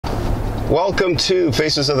Welcome to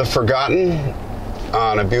Faces of the Forgotten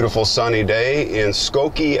on a beautiful sunny day in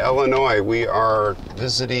Skokie, Illinois. We are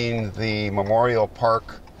visiting the Memorial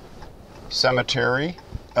Park Cemetery.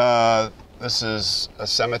 This is a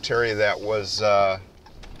cemetery that was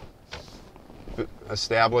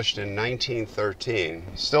established in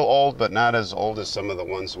 1913. Still old, but not as old as some of the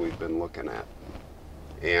ones we've been looking at.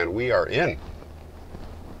 And we are in.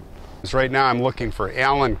 Right now I'm looking for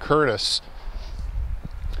Alan Curtis,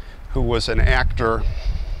 who was an actor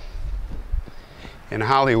in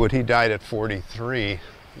Hollywood. He died at 43,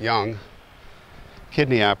 young,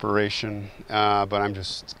 kidney operation, but I'm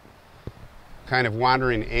just kind of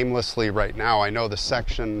wandering aimlessly right now. I know the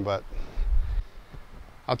section, but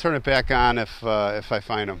I'll turn it back on if I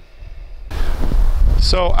find him.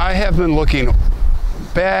 So I have been looking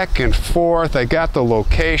back and forth. I got the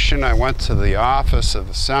location. I went to the office of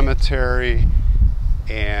the cemetery,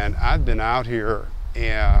 and I've been out here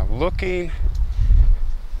looking,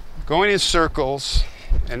 going in circles,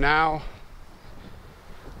 and now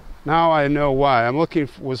I know why.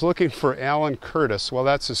 Was looking for Alan Curtis. Well,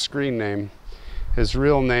 that's his screen name. His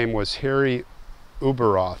real name was Harold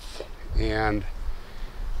Ueberroth, and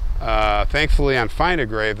thankfully on Find a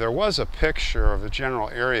Grave there was a picture of the general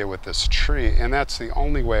area with this tree, and that's the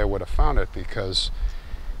only way I would have found it, because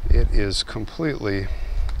it is completely,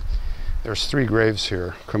 there's 3 graves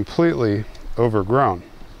here, completely overgrown.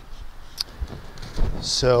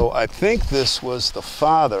 So I think this was the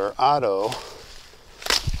father, Otto.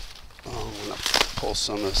 I'm going to pull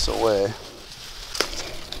some of this away.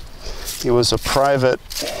 He was a private,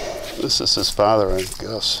 this is his father, I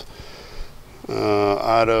guess.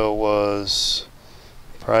 Otto was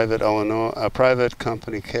private Illinois, private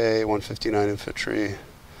company K, 159 Infantry.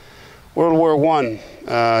 World War I.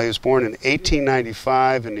 He was born in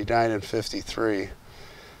 1895 and he died in 53.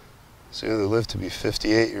 So he only lived to be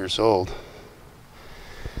 58 years old.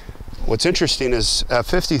 What's interesting is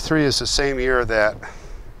 53 is the same year that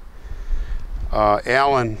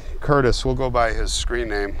Alan Curtis, we'll go by his screen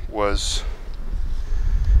name,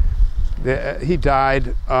 he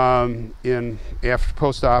died in after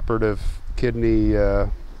post-operative kidney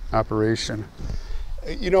operation.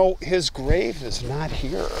 You know, his grave is not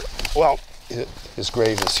here. Well, his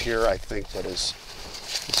grave is here, I think, but his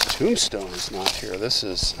tombstone is not here. This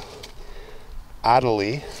is Harold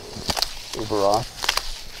Ueberroth.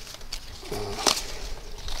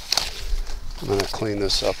 I'm going to clean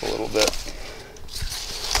this up a little bit.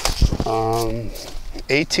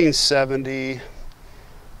 1870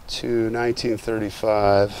 to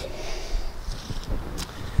 1935.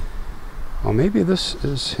 Well, maybe this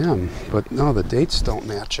is him, but no, the dates don't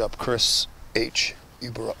match up. Chris H.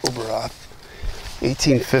 Ueberroth,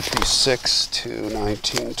 1856 to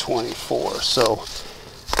 1924. So,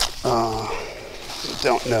 I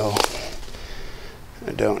don't know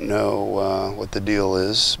what the deal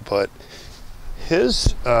is, but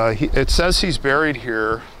it says he's buried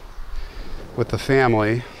here with the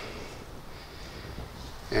family,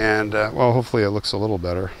 and well, hopefully it looks a little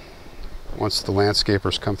better once the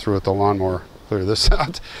landscapers come through with the lawnmower, clear this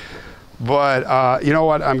out. But you know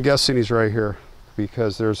what, I'm guessing he's right here,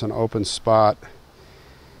 because there's an open spot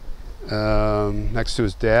next to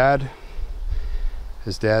his dad.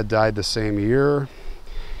 His dad died the same year.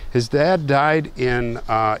 His dad died in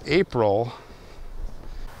April.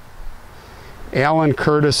 Alan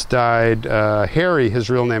Curtis died, Harry, his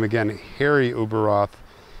real name again, Harold Ueberroth,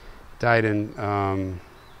 died in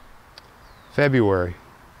February,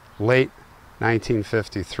 late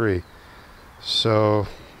 1953. So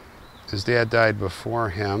his dad died before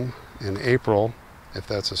him in April, if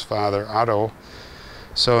that's his father, Otto.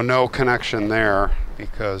 So no connection there,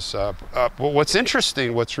 because what's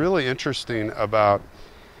really interesting about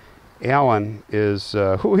Alan is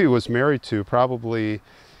who he was married to, probably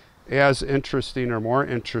as interesting or more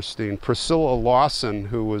interesting. Priscilla Lawson,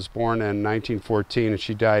 who was born in 1914 and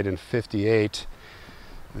she died in 58,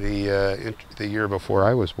 the year before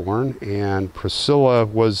I was born. And Priscilla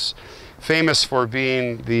was famous for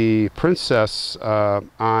being the princess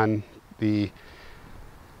on the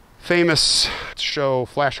famous show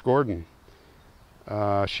Flash Gordon.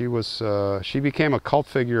 She became a cult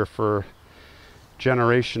figure for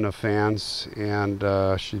generation of fans, and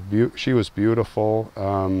she was beautiful.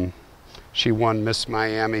 She won Miss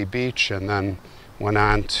Miami Beach and then went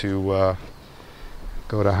on to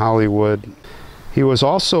go to Hollywood. He was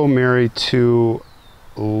also married to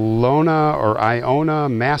Iona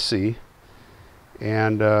Massey,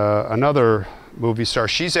 and another movie star.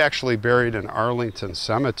 She's actually buried in Arlington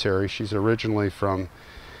Cemetery. She's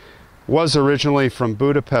was originally from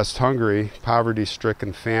Budapest, Hungary,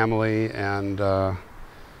 poverty-stricken family, and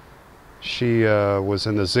She was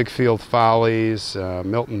in the Ziegfeld Follies,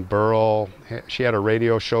 Milton Berle. She had a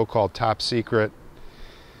radio show called Top Secret.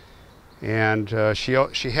 And she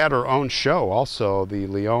had her own show also, the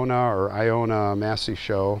Leona or Iona Massey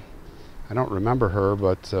show. I don't remember her,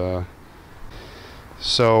 but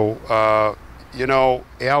you know,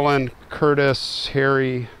 Alan Curtis,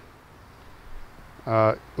 Harry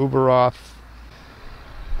Ueberroth.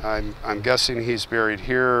 I'm guessing he's buried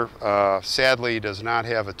here. Sadly, he does not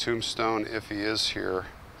have a tombstone if he is here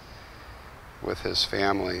with his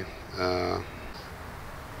family.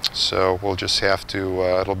 So we'll just have to,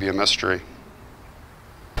 it'll be a mystery.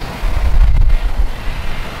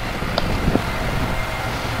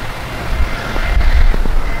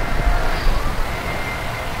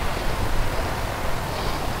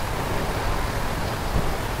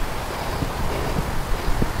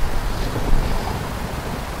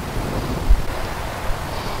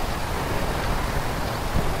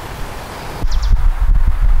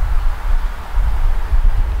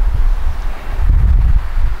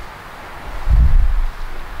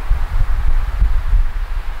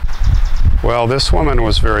 Well, this woman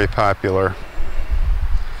was very popular.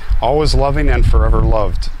 Always loving and forever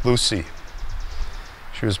loved, Lucy.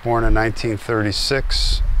 She was born in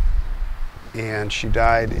 1936 and she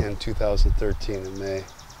died in 2013 in May.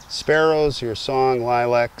 Sparrows, your song,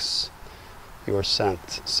 lilacs, your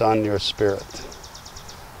scent, sun, your spirit.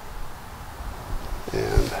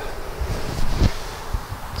 And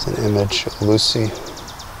it's an image of Lucy.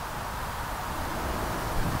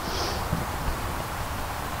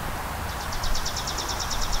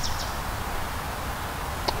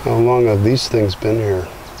 How long have these things been here?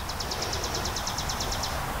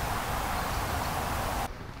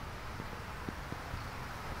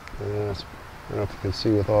 I don't know if you can see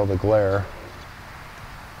with all the glare.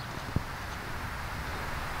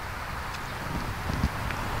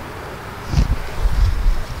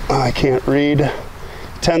 I can't read.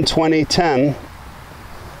 10/20/10.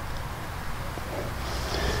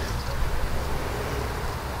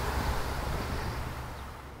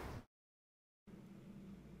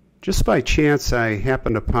 Just by chance, I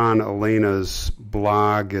happened upon Elena's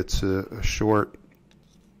blog. It's a short,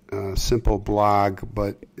 simple blog,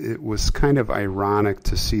 but it was kind of ironic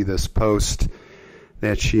to see this post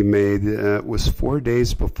that she made. It was 4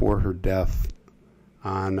 days before her death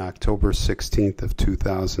on October 16th of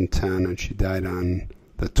 2010, and she died on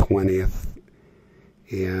the 20th,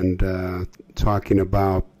 and talking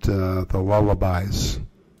about the lullabies.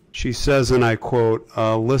 She says, and I quote,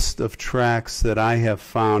 "A list of tracks that I have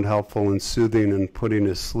found helpful in soothing and putting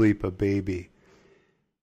to sleep a baby."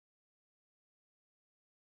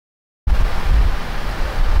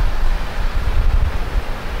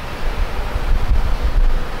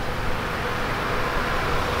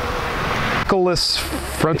 Nicholas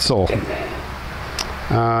Frenzel.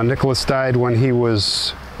 Nicholas died when he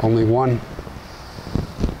was only one.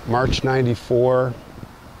 March '94.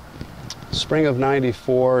 Spring of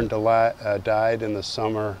 '94, and died in the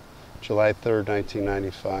summer, July 3rd,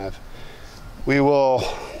 1995. We will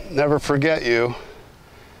never forget you,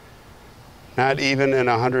 not even in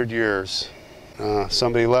 100 years.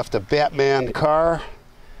 Somebody left a Batman car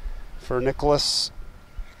for Nicholas.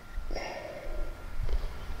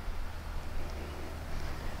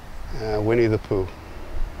 Winnie the Pooh.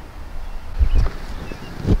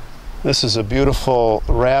 This is a beautiful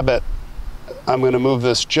rabbit. I'm going to move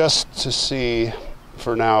this just to see,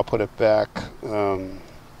 for now, I'll put it back, her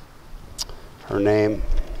name.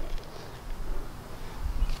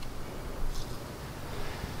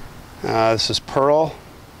 This is Pearl,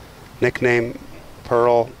 nickname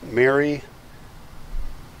Pearl Mary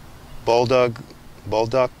Bolduc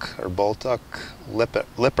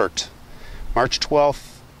Lippert, March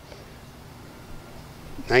 12th,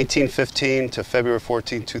 1915 to February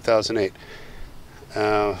 14, 2008.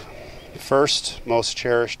 First most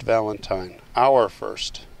cherished Valentine. Our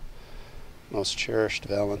first most cherished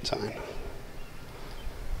Valentine.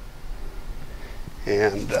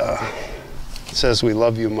 And it says, "We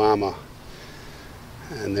love you, Mama."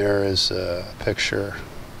 And there is a picture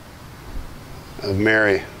of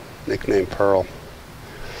Mary, nicknamed Pearl.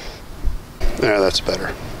 There, that's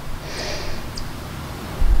better.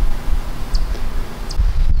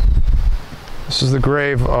 This is the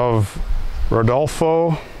grave of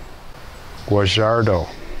Rodolfo Guajardo.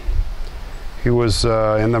 He was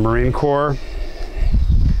in the Marine Corps.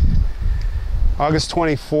 August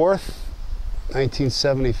 24th,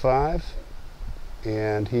 1975,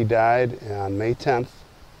 and he died on May 10th,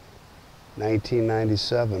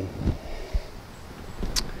 1997.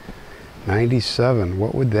 97,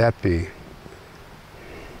 what would that be?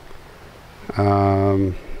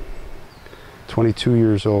 22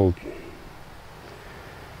 years old.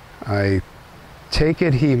 I take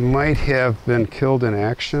it he might have been killed in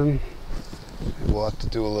action. We'll have to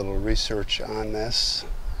do a little research on this.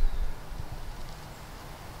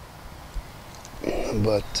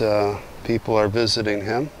 But people are visiting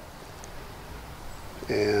him.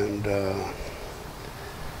 And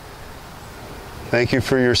thank you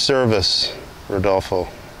for your service, Rodolfo.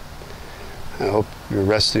 I hope you're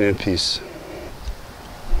resting in peace.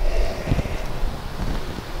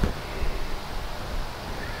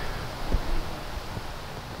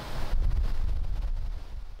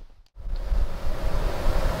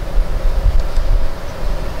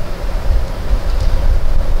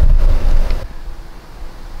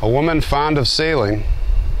 A woman fond of sailing.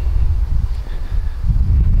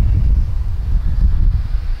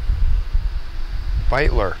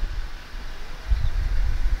 Beitler.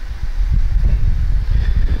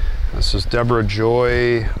 This is Deborah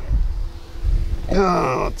Joy.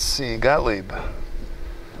 Let's see, Gottlieb.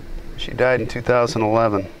 She died in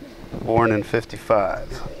 2011, born in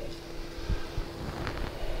 55.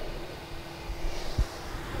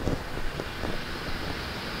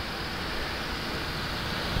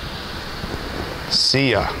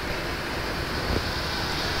 See ya.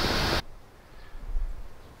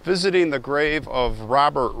 Visiting the grave of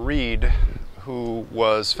Robert Reed, who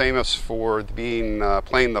was famous for being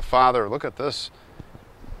playing the father. Look at this.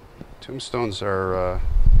 Tombstones are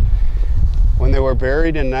when they were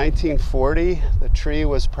buried in 1940, the tree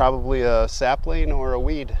was probably a sapling or a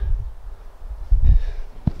weed.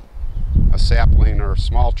 A sapling or a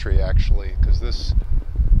small tree, actually, because this,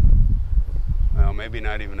 well, maybe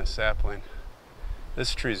not even a sapling.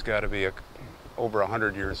 This tree's got to be over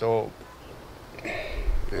 100 years old.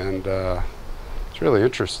 And it's really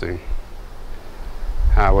interesting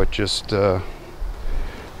how it just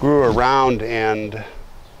grew around and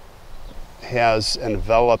has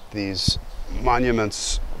enveloped these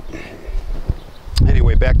monuments.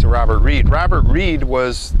 Anyway, back to Robert Reed. Robert Reed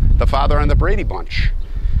was the father on the Brady Bunch.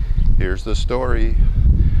 Here's the story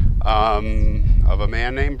of a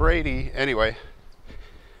man named Brady. Anyway,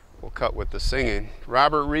 we'll cut with the singing.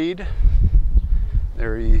 Robert Reed,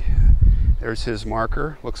 there's his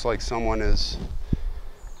marker. Looks like someone has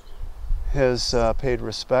paid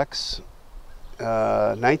respects.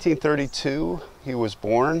 1932, he was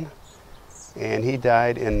born, and he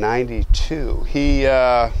died in 92. He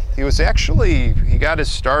was actually, he got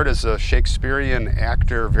his start as a Shakespearean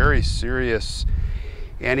actor, very serious,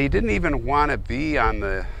 and he didn't even want to be on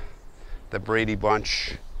the Brady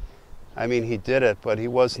Bunch. I mean, he did it, but he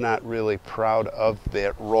was not really proud of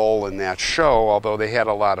that role in that show, although they had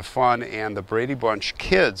a lot of fun. And the Brady Bunch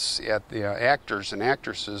kids, actors and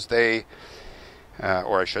actresses, they,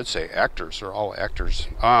 or I should say actors, or all actors,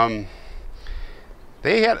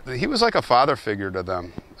 he was like a father figure to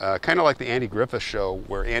them, kind of like the Andy Griffith Show,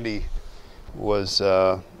 where Andy was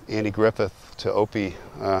Andy Griffith to Opie,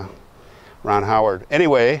 Ron Howard.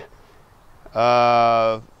 Anyway,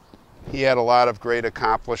 he had a lot of great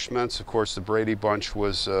accomplishments. Of course, the Brady Bunch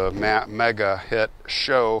was a mega hit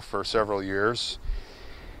show for several years.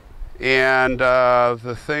 And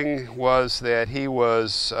the thing was that he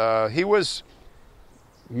was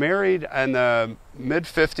married in the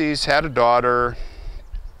mid-50s, had a daughter,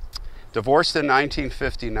 divorced in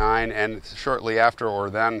 1959, and shortly after, or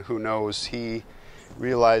then, who knows, he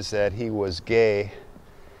realized that he was gay.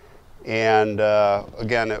 And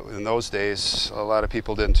again, in those days, a lot of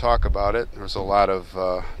people didn't talk about it. There was a lot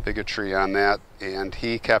of bigotry on that, and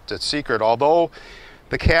he kept it secret. Although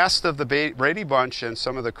the cast of the Brady Bunch and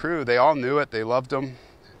some of the crew, they all knew it. They loved him.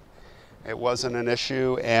 It wasn't an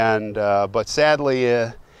issue. And but sadly,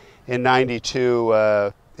 in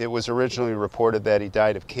 '92, it was originally reported that he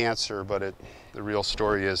died of cancer, but the real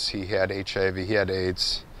story is he had HIV, he had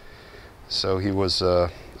AIDS, so he was a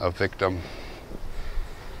victim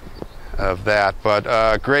of that.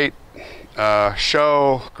 But great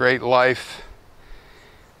show, great life,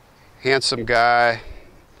 handsome guy.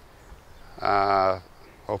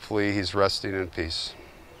 Hopefully he's resting in peace.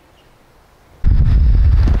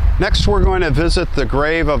 Next, we're going to visit the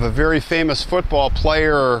grave of a very famous football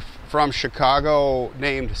player from Chicago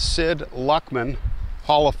named Sid Luckman,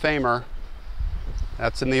 Hall of Famer.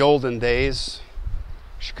 That's in the olden days.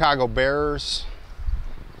 Chicago Bears.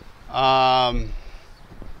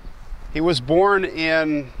 He was born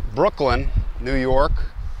in Brooklyn, New York.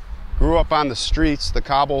 Grew up on the streets, the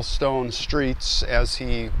cobblestone streets, as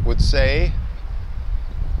he would say.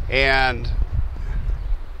 And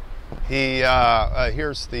he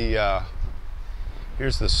here's the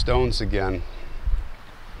Stones again.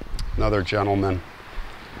 Another gentleman,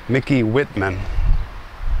 Mickey Whitman.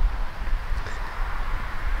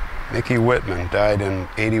 Mickey Whitman died in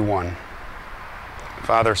 81.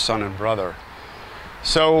 Father, son, and brother.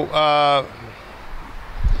 So,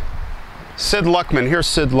 Sid Luckman, here's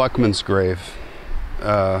Sid Luckman's grave.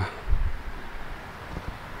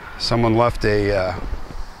 Someone left a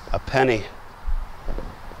penny.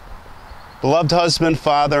 Beloved husband,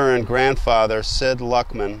 father, and grandfather, Sid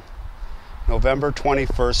Luckman, November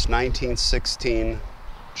 21st, 1916,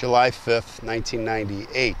 July 5th,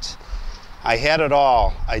 1998. I had it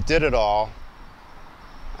all. I did it all.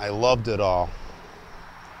 I loved it all.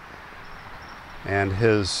 And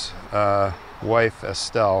his wife,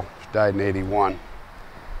 Estelle, died in 81,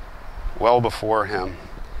 well before him.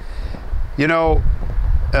 You know,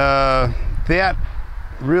 that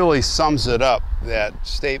really sums it up, that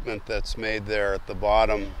statement that's made there at the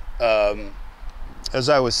bottom. As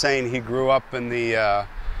I was saying, he grew up in the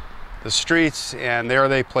streets, and there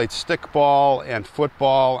they played stickball and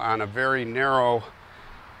football on a very narrow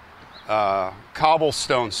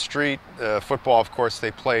cobblestone street. Football, of course,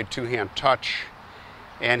 they played two-hand touch.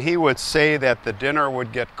 And he would say that the dinner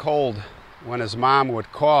would get cold when his mom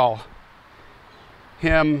would call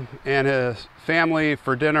him and his family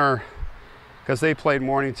for dinner, because they played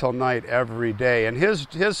morning till night every day. And his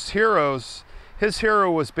hero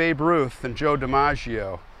was Babe Ruth and Joe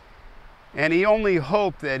DiMaggio. And he only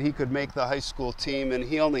hoped that he could make the high school team, and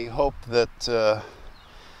he only hoped that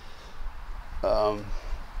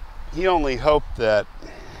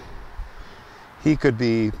he could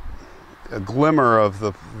be a glimmer of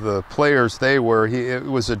the players they were. It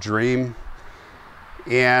was a dream.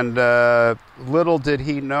 And little did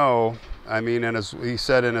he know, I mean, he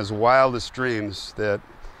said in his wildest dreams, that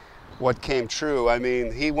what came true. I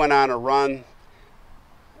mean, he went on a run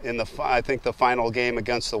in I think the final game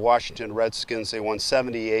against the Washington Redskins. They won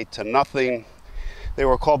 78-0. They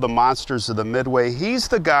were called the Monsters of the Midway. He's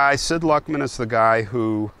the guy, Sid Luckman is the guy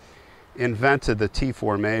who invented the T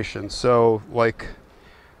formation. So, like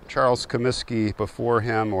Charles Comiskey before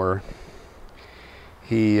him, or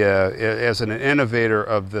he, as an innovator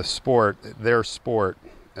of the sport, their sport,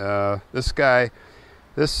 this Sid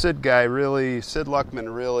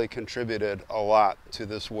Luckman really contributed a lot to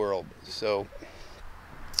this world. So,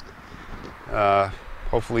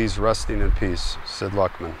 hopefully he's resting in peace, Sid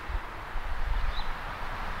Luckman.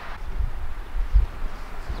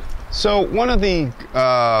 So one of the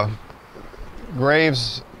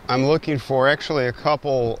graves I'm looking for, actually a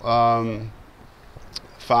couple,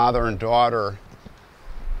 father and daughter,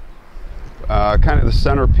 kind of the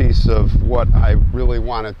centerpiece of what I really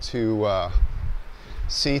wanted to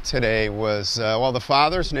see today was, well, the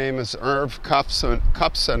father's name is Irv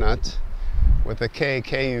Kupcinet, with a K,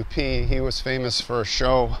 K-U-P. He was famous for a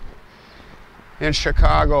show in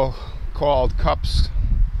Chicago called Cups,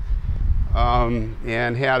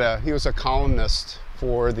 and he was a columnist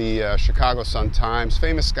for the Chicago Sun-Times.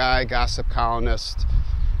 Famous guy, gossip columnist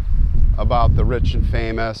about the rich and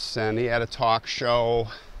famous, and he had a talk show.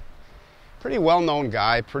 Pretty well-known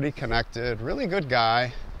guy, pretty connected, really good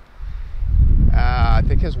guy. I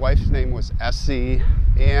think his wife's name was Essie,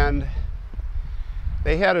 and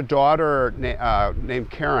they had a daughter named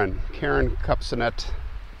Karyn Kupcinet,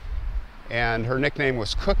 and her nickname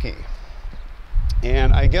was Cookie.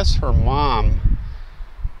 And I guess her mom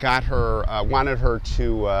wanted her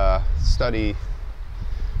to study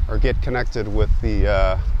or get connected with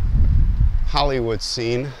the Hollywood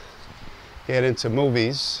scene, get into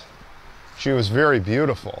movies. She was very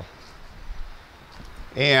beautiful.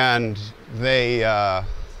 And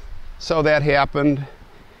so that happened.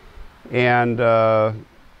 And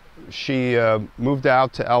she moved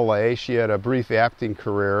out to LA. She had a brief acting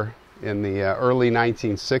career in the early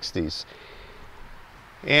 1960s.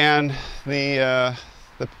 And the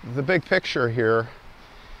big picture here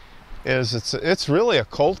is it's really a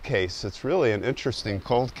cold case. It's really an interesting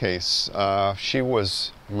cold case. She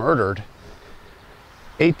was murdered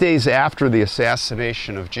 8 days after the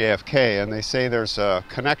assassination of JFK, and they say there's a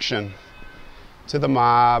connection to the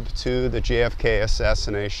mob, to the JFK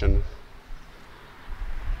assassination.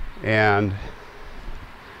 And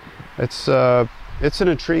it's an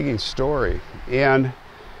intriguing story. And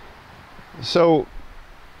so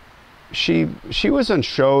she was in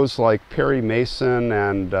shows like Perry Mason,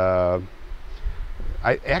 and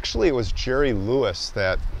actually it was Jerry Lewis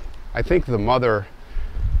that I think the mother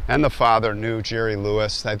and the father knew Jerry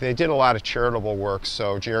Lewis. They did a lot of charitable work,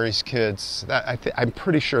 so Jerry's Kids, I'm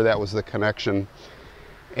pretty sure that was the connection.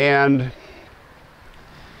 And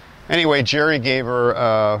anyway, Jerry gave her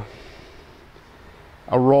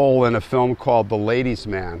a role in a film called The Ladies'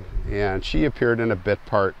 Man, and she appeared in a bit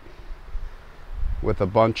part with a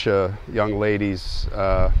bunch of young ladies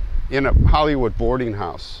in a Hollywood boarding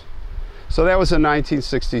house. So that was in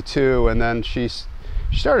 1962, and then she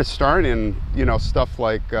started starring in, you know, stuff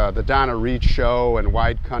like the Donna Reed Show and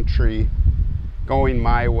Wide Country, Going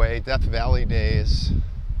My Way, Death Valley Days.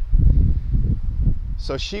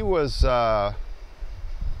 So she was, I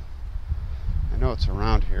know it's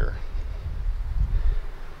around here.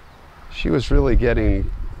 She was really getting,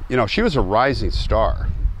 you know, she was a rising star.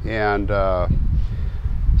 And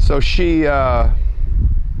so she had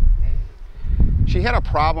a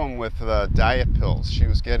problem with diet pills. She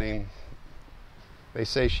was getting, they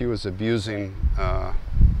say she was abusing the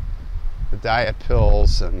diet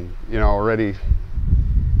pills, and, you know, already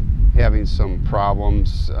having some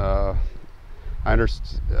problems. I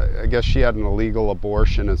guess she had an illegal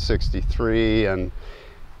abortion in '63, and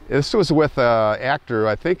this was with an actor,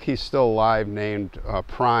 I think he's still alive, named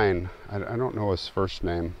Prine. I don't know his first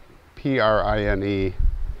name. Prine.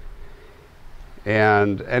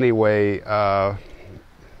 And anyway,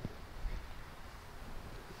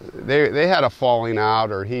 they had a falling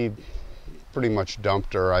out, or he pretty much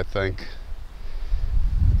dumped her, I think.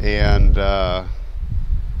 And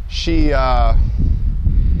she, you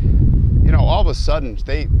know, all of a sudden,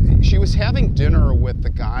 she was having dinner with the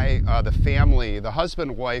guy, the family, the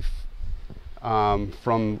husband, wife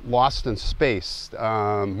from Lost in Space,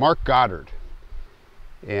 Mark Goddard,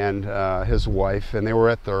 and his wife, and they were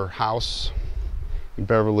at their house in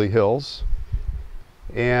Beverly Hills.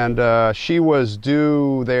 And she was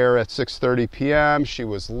due there at 6:30 p.m. She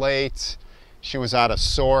was late. She was out of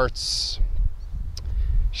sorts.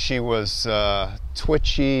 She was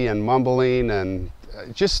twitchy and mumbling and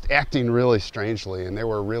just acting really strangely, and they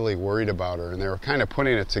were really worried about her, and they were kind of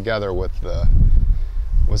putting it together with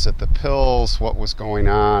was it the pills, what was going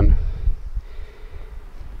on.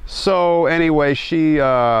 So anyway, she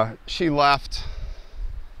left,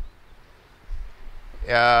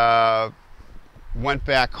 went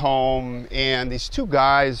back home, and these two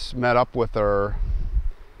guys met up with her,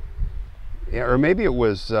 or maybe it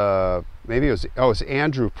was Andrew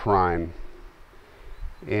Prine,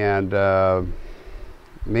 and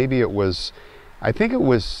maybe it was, I think it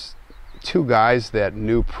was two guys that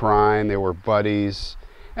knew Prine. They were buddies.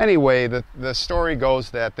 Anyway, the story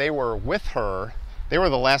goes that they were with her. They were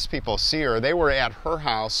the last people to see her. They were at her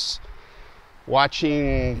house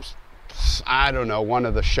watching, I don't know, one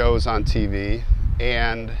of the shows on TV.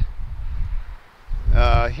 And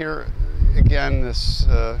here again, this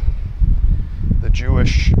the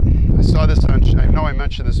Jewish. I saw this on. I know I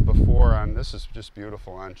mentioned this before. On this is just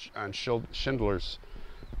beautiful on Schindler's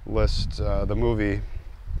List, the movie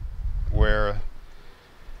where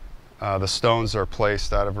the stones are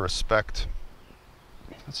placed out of respect.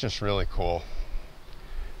 That's just really cool,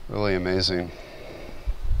 really amazing.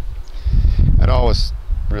 It always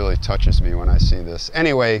really touches me when I see this.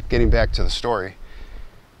 Anyway, getting back to the story.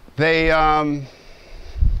 They,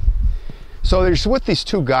 so they're just with these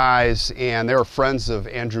two guys, and they were friends of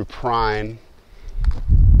Andrew Prine,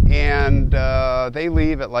 and they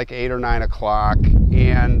leave at like 8 or 9 o'clock,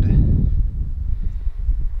 and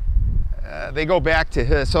they go back to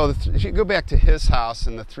his, so she go back to his house,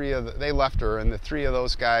 and they left her, and the three of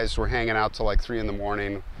those guys were hanging out till like 3 in the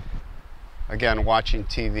morning, again, watching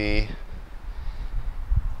TV.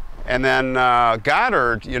 And then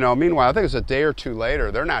Goddard, you know, meanwhile, I think it was a day or two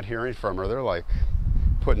later, they're not hearing from her. They're like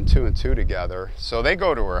putting 2 and 2 together. So they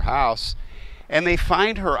go to her house, and they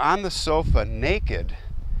find her on the sofa naked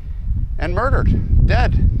and murdered,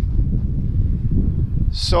 dead.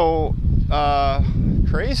 So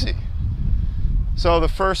crazy. So the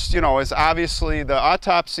first, you know, is obviously the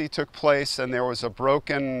autopsy took place, and there was a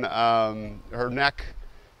broken, her neck,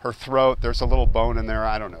 her throat, there's a little bone in there,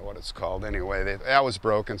 I don't know what it's called. Anyway, that was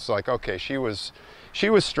broken. So like, okay, she was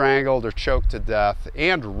strangled or choked to death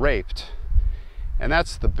and raped. And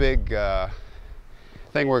that's the big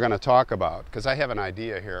thing we're going to talk about, because I have an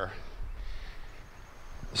idea here.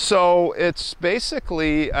 So it's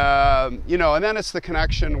basically, you know, and then it's the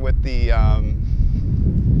connection with the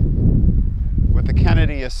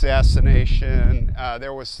Kennedy assassination.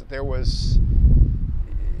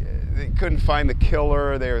 They couldn't find the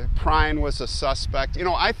killer. Prine was a suspect. You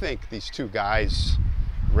know, I think these two guys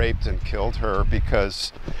raped and killed her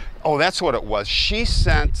because, oh, that's what it was. She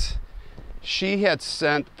had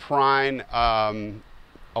sent Prine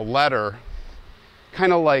a letter,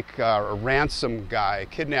 kind of like a ransom guy,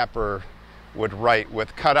 kidnapper would write,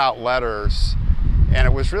 with cutout letters, and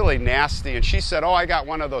it was really nasty. And she said, oh, I got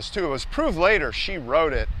one of those too. It was proved later she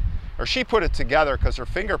wrote it, or she put it together, because her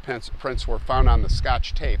fingerprints were found on the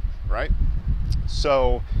Scotch tape, right?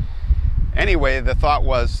 So anyway, the thought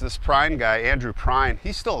was this Prine guy, Andrew Prine,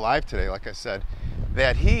 he's still alive today, like I said,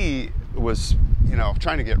 that he was, you know,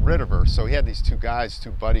 trying to get rid of her. So he had these two guys,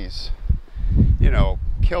 two buddies, you know,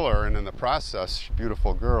 kill her, and in the process,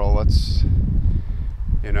 beautiful girl, let's,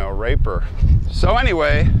 you know, rape her. So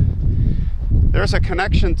anyway, there's a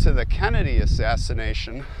connection to the Kennedy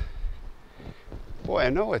assassination. Boy, I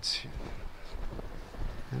know it's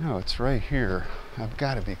right here. I've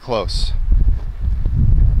got to be close.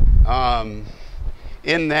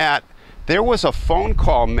 In that there was a phone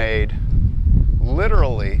call made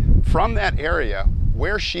literally from that area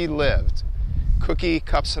where she lived, Skokie,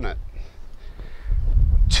 Kupcinet,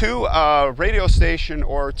 to a radio station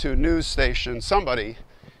or to a news station, somebody,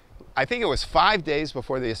 I think it was 5 days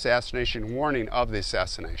before the assassination, warning of the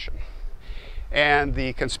assassination. And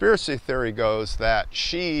the conspiracy theory goes that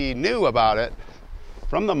she knew about it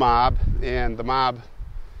from the mob, and the mob,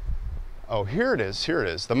 oh, here it is.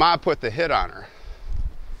 The mob put the hit on her.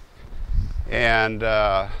 And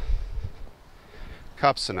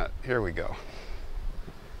Kupcinet, here we go.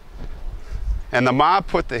 And the mob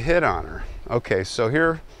put the hit on her. Okay, so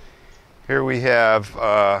here we have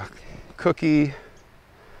Skokie.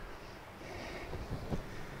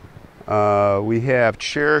 We have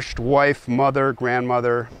cherished wife, mother,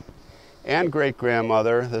 grandmother, and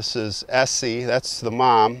great-grandmother. This is Essie, that's the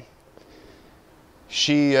mom.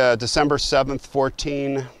 She, December 7th,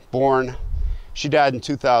 14, born. She died in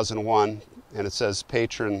 2001, and it says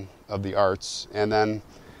patron of the arts. And then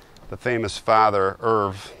the famous father,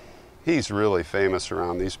 Irv, he's really famous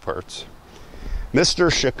around these parts.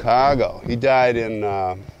 Mr. Chicago, he died in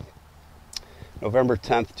November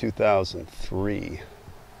 10th, 2003.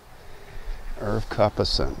 Irv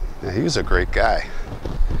Kupcinet, yeah, he was a great guy.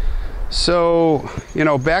 So, you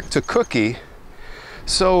know, back to Skokie.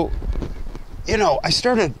 So, you know,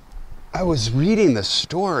 I was reading the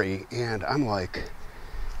story, and I'm like,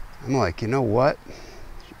 you know what?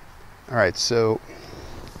 All right, so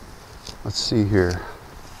let's see here.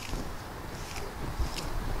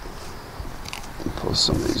 Pull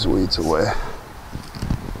some of these weeds away.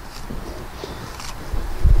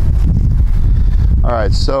 All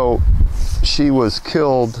right, so she was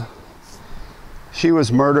killed. She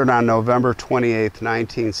was murdered on November 28th,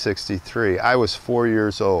 1963. I was 4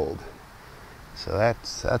 years old. So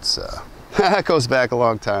that's that goes back a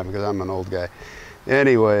long time because I'm an old guy.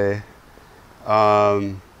 Anyway,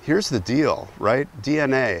 here's the deal, right?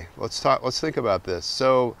 DNA. Let's think about this.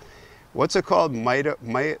 So, what's it called?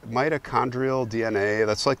 Mitochondrial DNA.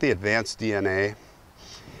 That's like the advanced DNA.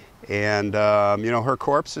 And you know, her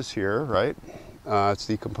corpse is here, right? It's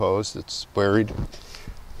decomposed. It's buried.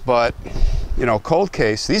 But you know, cold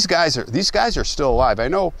case. These guys are still alive. I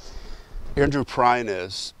know Andrew Prine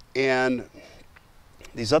is, and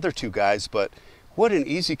these other two guys, but what an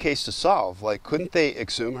easy case to solve. Like, couldn't they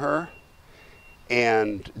exhume her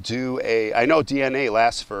and do I know DNA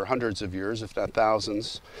lasts for hundreds of years, if not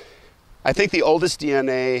thousands. I think the oldest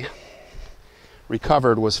DNA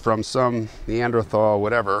recovered was from some Neanderthal,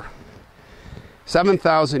 whatever.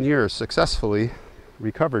 7,000 years successfully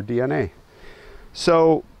recovered DNA.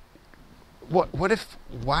 So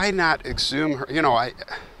why not exhume her?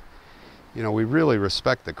 You know, we really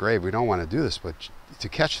respect the grave. We don't want to do this, but to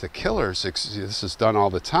catch the killers, this is done all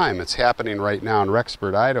the time. It's happening right now in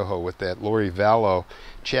Rexburg, Idaho, with that Lori Vallow,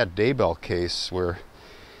 Chad Daybell case where,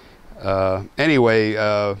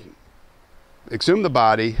 exhume the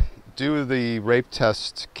body, do the rape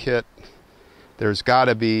test kit. There's got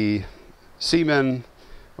to be semen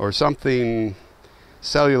or something,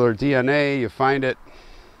 cellular DNA. You find it,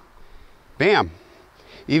 bam.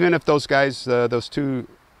 Even if those guys, those two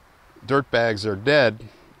dirtbags are dead,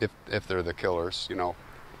 if they're the killers, you know,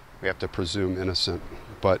 we have to presume innocent.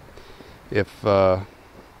 But if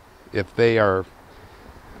they are,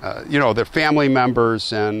 you know, they're family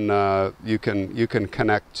members, and you can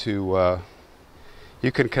connect to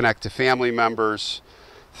family members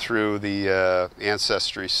through the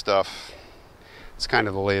ancestry stuff. It's kind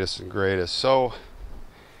of the latest and greatest. So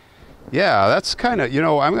yeah, that's kind of, you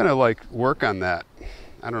know, I'm gonna like work on that.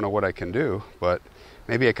 I don't know what I can do, but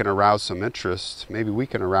maybe I can arouse some interest. Maybe we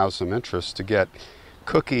can arouse some interest to get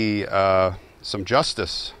Skokie some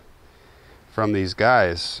justice from these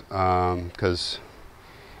guys, because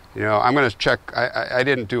you know, I'm going to check. I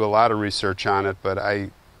didn't do a lot of research on it, but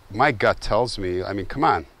my gut tells me, I mean, come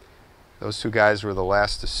on, those two guys were the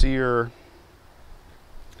last to see her.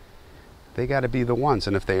 They got to be the ones,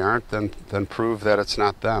 and if they aren't, then prove that it's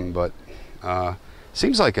not them. But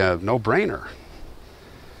seems like a no-brainer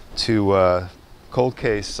to cold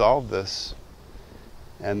case solve this.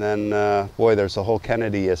 And then, boy, there's a whole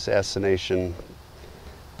Kennedy assassination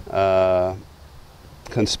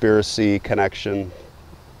conspiracy connection.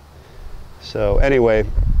 So anyway,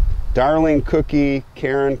 Darling Cookie,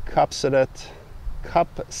 Karyn Kupcinet,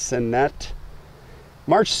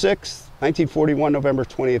 March 6th, 1941, November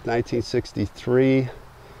 20th, 1963.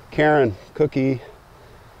 Karyn, Cookie,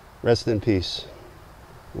 rest in peace.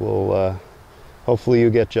 We'll, hopefully you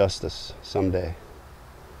get justice someday.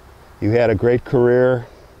 You had a great career.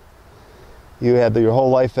 You had your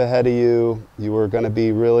whole life ahead of you. You were going to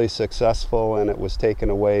be really successful, and it was taken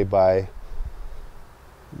away by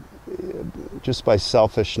just by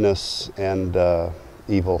selfishness and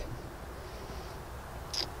evil.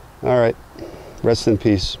 All right, rest in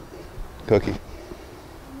peace, Cookie.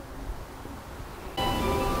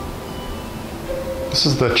 This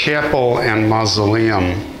is the chapel and mausoleum,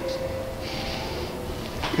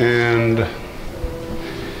 and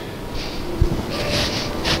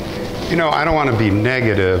you know, I don't want to be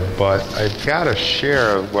negative, but I've got to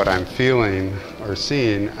share what I'm feeling or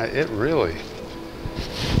seeing. It really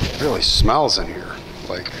smells in here,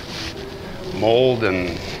 like mold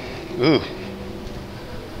and ooh.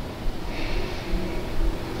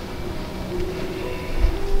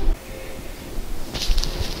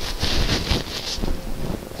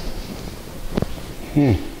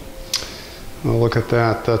 Well, look at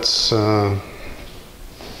that. That's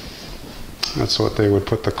what they would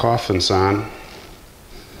put the coffins on.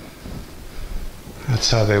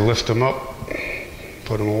 That's how they lift them up,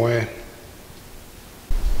 put them away.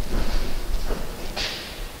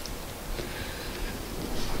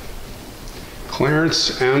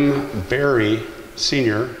 Clarence M. Berry,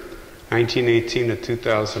 Sr., 1918 to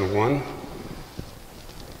 2001.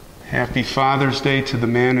 Happy Father's Day to the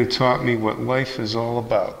man who taught me what life is all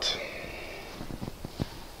about.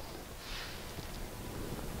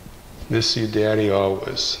 Miss you, Daddy,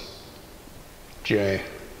 always. Jay.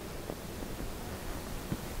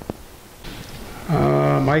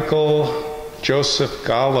 Michael Joseph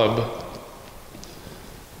Golub.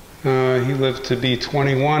 He lived to be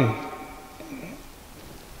 21.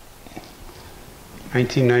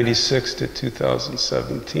 1996 to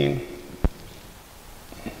 2017.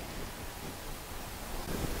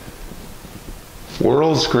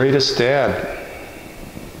 World's Greatest Dad.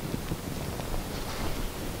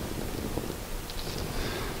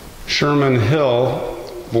 Sherman Hill,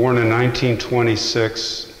 born in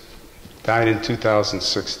 1926, died in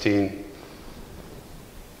 2016.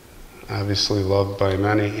 Obviously loved by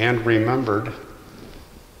many and remembered.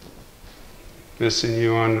 Missing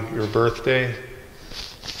you on your birthday.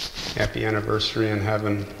 Happy anniversary in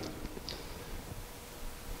heaven.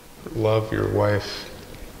 Love, your wife.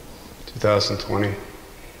 2020.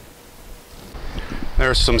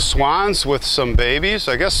 There's some swans with some babies.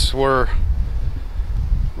 I guess we're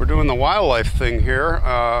doing the wildlife thing here.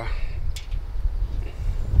 I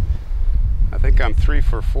think I'm 3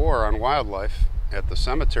 for 4 on wildlife at the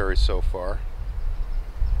cemetery so far.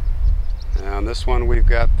 And on this one we've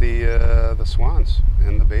got the swans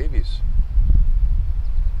and the babies.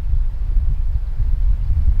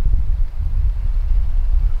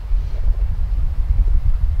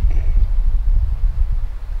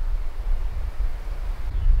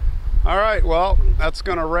 All right, well, that's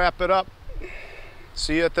going to wrap it up.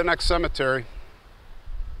 See you at the next cemetery.